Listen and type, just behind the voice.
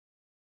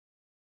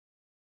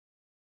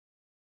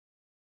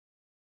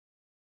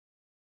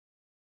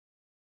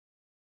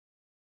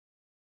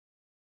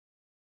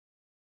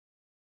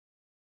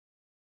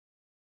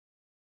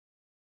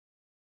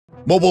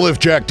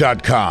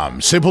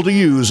MobileLiftJack.com. Simple to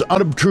use,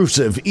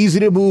 unobtrusive, easy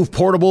to move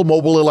portable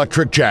mobile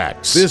electric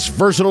jacks. This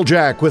versatile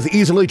jack with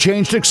easily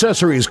changed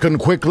accessories can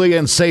quickly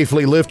and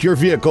safely lift your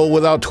vehicle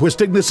without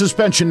twisting the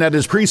suspension that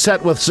is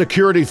preset with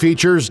security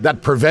features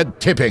that prevent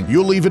tipping.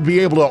 You'll even be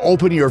able to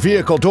open your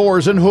vehicle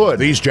doors and hood.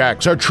 These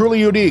jacks are truly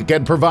unique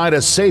and provide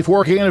a safe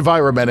working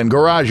environment in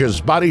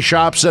garages, body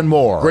shops, and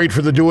more. Great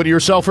for the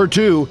do-it-yourselfer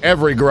too.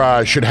 Every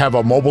garage should have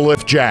a Mobile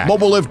Lift Jack.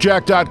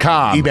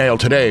 MobileLiftJack.com. Email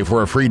today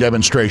for a free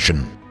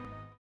demonstration.